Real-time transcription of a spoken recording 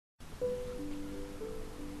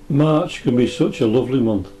March can be such a lovely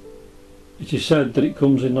month. It is said that it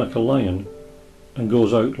comes in like a lion and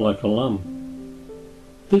goes out like a lamb.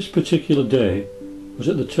 This particular day was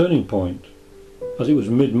at the turning point, as it was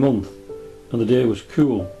mid-month and the day was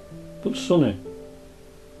cool but sunny.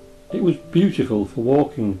 It was beautiful for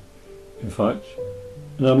walking, in fact,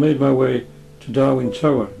 and I made my way to Darwin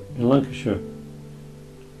Tower in Lancashire.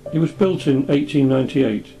 It was built in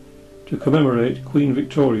 1898 to commemorate Queen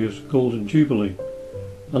Victoria's Golden Jubilee,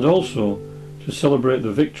 and also to celebrate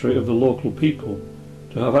the victory of the local people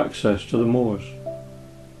to have access to the moors.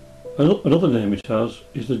 Another name it has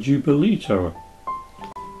is the Jubilee Tower.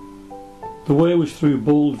 The way was through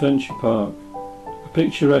Bold Venture Park, a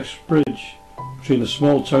picturesque bridge between the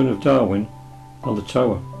small town of Darwin and the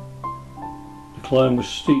tower. The climb was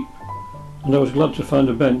steep, and I was glad to find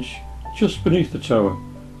a bench just beneath the tower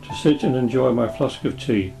to sit and enjoy my flask of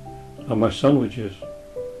tea and my sandwiches.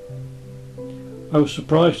 I was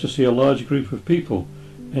surprised to see a large group of people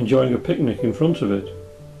enjoying a picnic in front of it.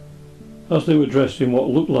 As they were dressed in what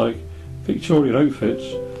looked like Victorian outfits,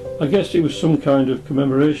 I guessed it was some kind of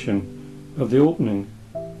commemoration of the opening.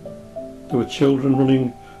 There were children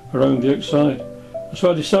running around the outside,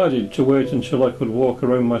 so I decided to wait until I could walk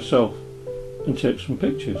around myself and take some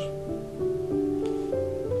pictures.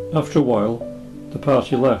 After a while, the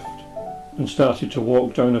party left and started to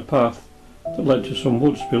walk down a path that led to some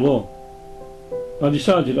woods below. I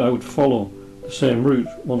decided I would follow the same route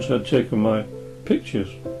once I had taken my pictures.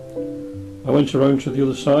 I went around to the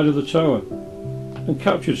other side of the tower and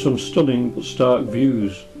captured some stunning but stark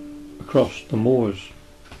views across the moors.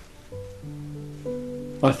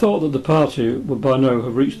 I thought that the party would by now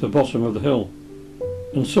have reached the bottom of the hill,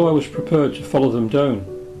 and so I was prepared to follow them down.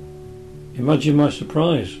 Imagine my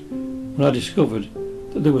surprise when I discovered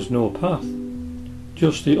that there was no path,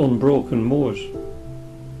 just the unbroken moors.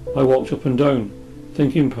 I walked up and down,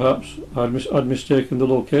 thinking perhaps I'd mistaken the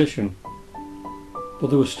location, but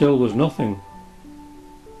there still was nothing.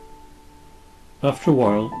 After a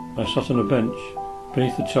while, I sat on a bench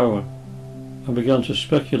beneath the tower and began to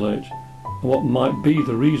speculate on what might be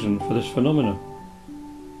the reason for this phenomenon.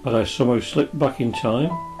 Had I somehow slipped back in time?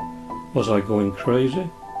 Was I going crazy?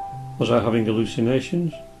 Was I having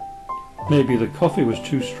hallucinations? Maybe the coffee was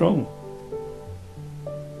too strong.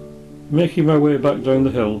 Making my way back down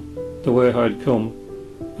the hill the way I had come,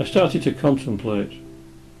 I started to contemplate.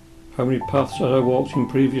 How many paths had I walked in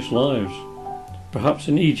previous lives, perhaps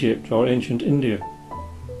in Egypt or ancient India?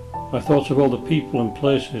 I thought of all the people and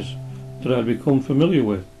places that I had become familiar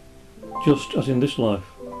with, just as in this life.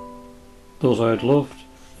 Those I had loved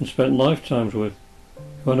and spent lifetimes with,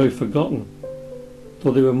 who are now forgotten,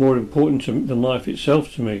 though they were more important than life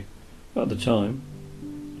itself to me at the time.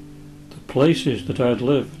 The places that I had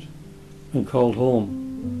lived and called home.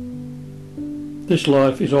 This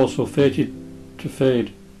life is also fated to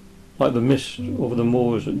fade, like the mist over the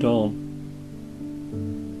moors at dawn.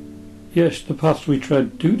 Yes, the paths we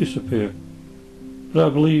tread do disappear, but I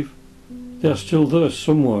believe they are still there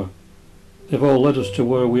somewhere. They've all led us to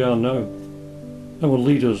where we are now, and will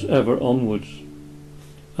lead us ever onwards.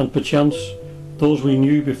 And perchance those we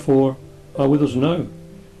knew before are with us now,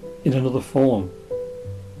 in another form.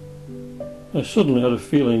 I suddenly had a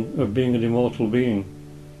feeling of being an immortal being,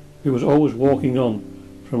 who was always walking on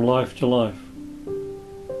from life to life,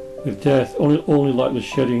 with death only like the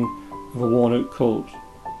shedding of a worn-out coat.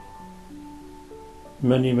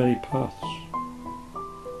 Many, many paths.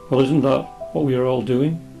 Well, isn't that what we are all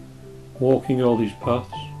doing? Walking all these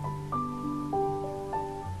paths?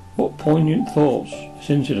 What poignant thoughts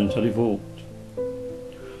this incident had evoked.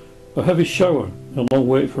 A heavy shower and a long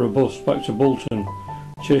wait for a bus back to Bolton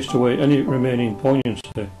chased away any remaining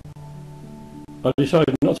poignancy. I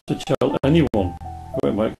decided not to tell anyone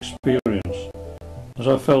about my experience, as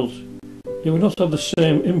I felt it would not have the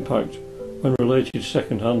same impact when related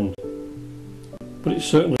second-hand, but it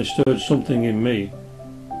certainly stirred something in me.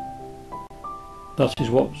 That is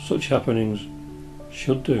what such happenings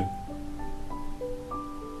should do.